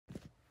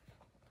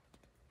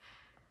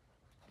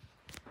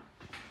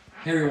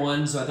Hey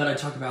everyone, so I thought I'd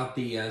talk about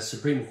the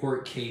Supreme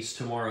Court case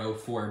tomorrow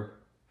for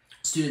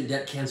student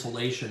debt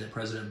cancellation that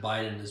President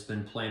Biden has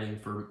been planning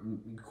for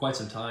quite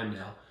some time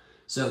now.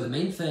 So the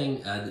main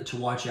thing to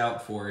watch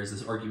out for is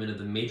this argument of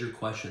the major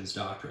questions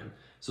doctrine.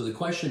 So the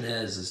question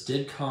is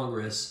did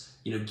Congress,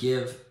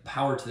 give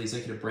power to the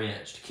executive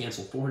branch to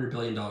cancel $400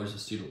 billion of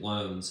student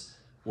loans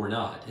or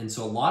not? And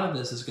so a lot of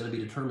this is going to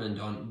be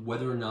determined on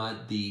whether or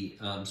not the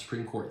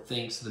Supreme Court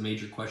thinks the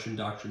major question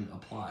doctrine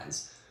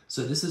applies.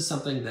 So this is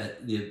something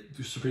that the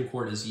Supreme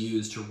Court has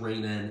used to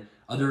rein in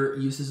other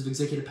uses of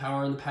executive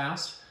power in the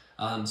past.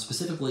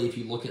 Specifically, if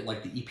you look at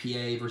like the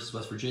EPA versus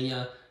West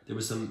Virginia, there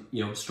was some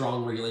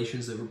strong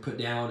regulations that were put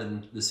down,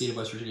 and the state of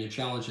West Virginia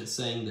challenged it,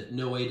 saying that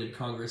no way did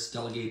Congress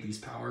delegate these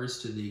powers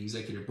to the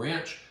executive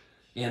branch,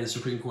 and the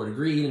Supreme Court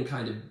agreed and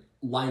kind of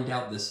lined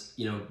out this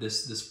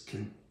this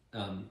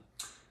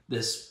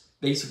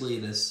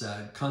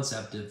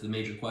concept of the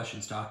major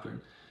questions doctrine.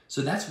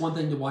 So that's one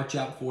thing to watch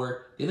out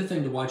for. The other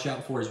thing to watch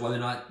out for is whether or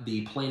not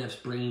the plaintiffs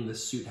bringing the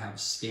suit have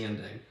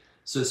standing.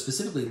 So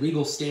specifically,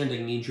 legal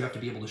standing means you have to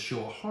be able to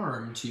show a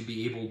harm to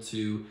be able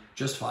to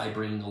justify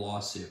bringing a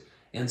lawsuit.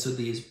 And so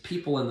these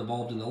people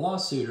involved in the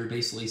lawsuit are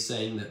basically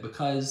saying that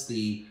because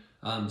the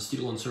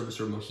student loan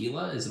servicer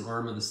MOHELA is an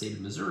arm of the state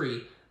of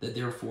Missouri, that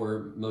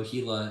therefore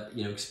MOHELA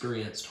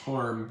experienced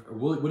harm, or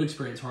would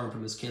experience harm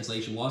from this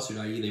cancellation lawsuit,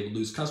 i.e. they would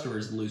lose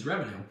customers and lose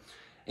revenue.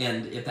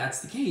 And if that's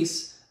the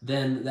case,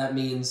 then that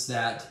means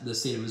that the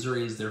state of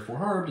Missouri is therefore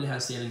harmed and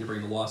has standing to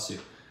bring the lawsuit.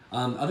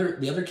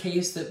 The other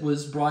case that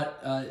was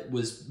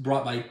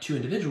brought by two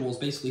individuals,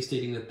 basically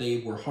stating that they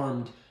were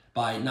harmed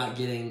by not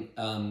getting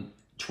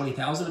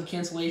 $20,000 of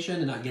cancellation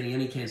and not getting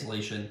any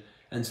cancellation.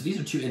 And so these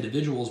are two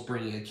individuals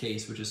bringing a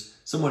case, which is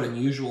somewhat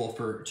unusual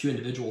for two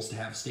individuals to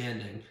have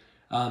standing.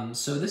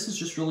 So this is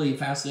just really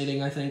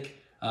fascinating, I think,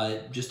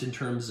 just in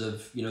terms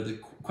of, the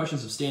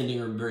questions of standing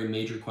are very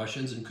major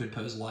questions and could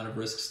pose a lot of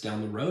risks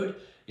down the road.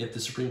 If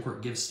the Supreme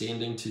Court gives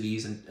standing to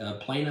these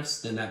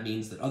plaintiffs, then that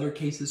means that other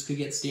cases could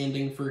get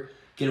standing for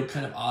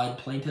kind of odd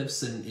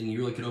plaintiffs, and you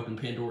really could open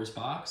Pandora's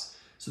box.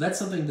 So that's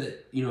something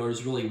that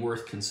is really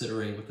worth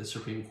considering with the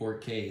Supreme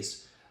Court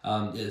case,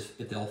 is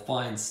if they'll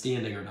find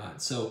standing or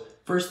not. So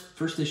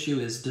first issue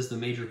is, does the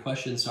major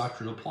questions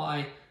doctrine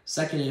apply?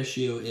 Second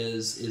issue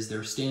is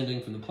there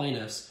standing from the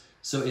plaintiffs?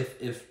 So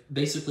if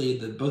basically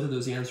both of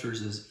those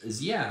answers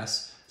is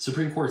yes,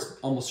 Supreme Court's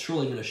almost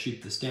surely going to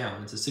shoot this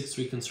down. It's a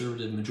 6-3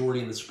 conservative majority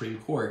in the Supreme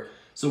Court.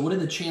 So what are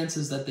the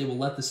chances that they will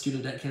let the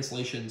student debt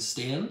cancellation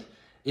stand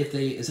if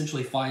they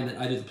essentially find that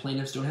either the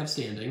plaintiffs don't have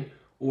standing,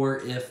 or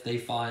if they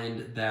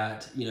find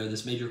that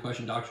this major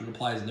question doctrine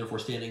applies and therefore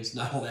standing is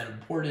not all that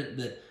important,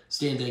 that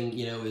standing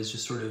is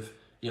just sort of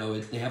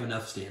they have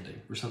enough standing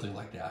or something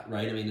like that,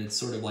 right? I mean, it's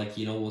sort of like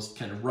almost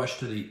kind of rush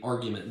to the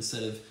argument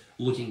instead of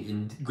looking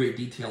in great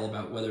detail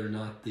about whether or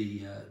not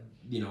the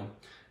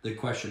the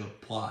question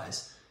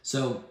applies.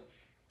 So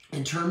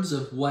in terms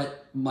of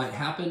what might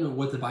happen, or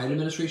what the Biden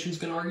administration is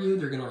going to argue,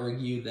 they're going to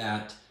argue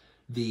that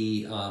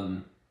the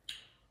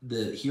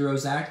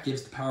HEROES Act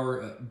gives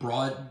the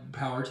broad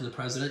power to the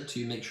president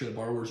to make sure that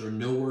borrowers are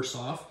no worse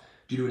off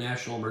due to a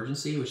national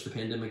emergency, which the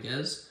pandemic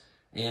is.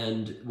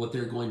 And what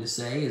they're going to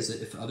say is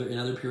that if in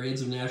other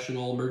periods of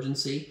national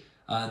emergency,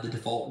 the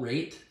default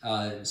rate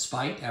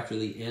spiked after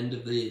the end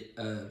of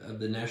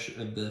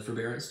the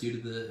forbearance due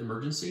to the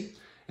emergency.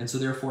 And so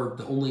therefore,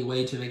 the only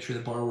way to make sure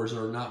that borrowers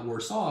are not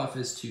worse off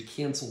is to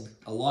cancel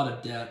a lot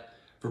of debt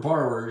for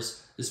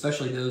borrowers,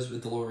 especially those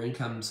with the lower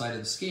income side of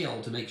the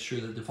scale, to make sure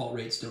that default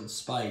rates don't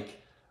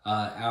spike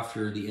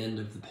after the end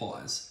of the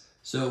pause.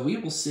 So we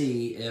will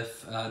see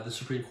if the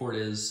Supreme Court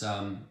is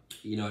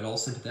at all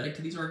sympathetic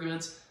to these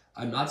arguments.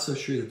 I'm not so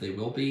sure that they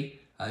will be.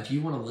 If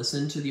you want to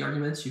listen to the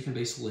arguments, you can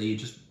basically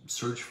just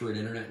search for an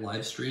internet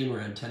live stream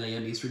around 10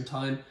 a.m. Eastern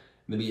time.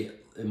 Maybe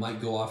it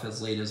might go off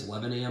as late as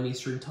 11 a.m.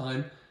 Eastern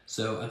time.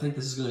 So I think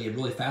this is going to be a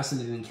really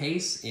fascinating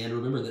case. And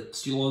remember that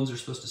student loans are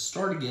supposed to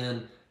start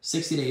again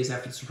 60 days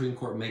after the Supreme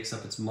Court makes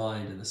up its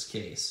mind in this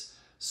case.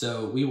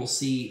 So we will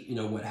see,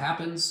 what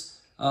happens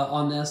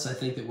on this. I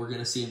think that we're going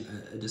to see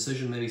a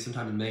decision maybe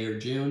sometime in May or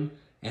June.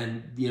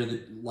 And,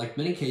 like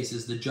many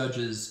cases, the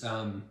judge's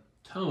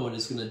tone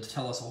is going to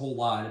tell us a whole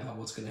lot about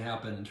what's going to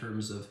happen in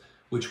terms of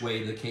which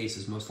way the case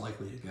is most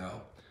likely to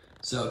go.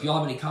 So if y'all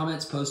have any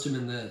comments, post them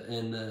in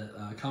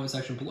the comment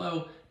section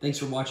below. Thanks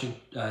for watching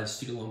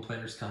Student Loan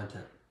Planners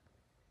content.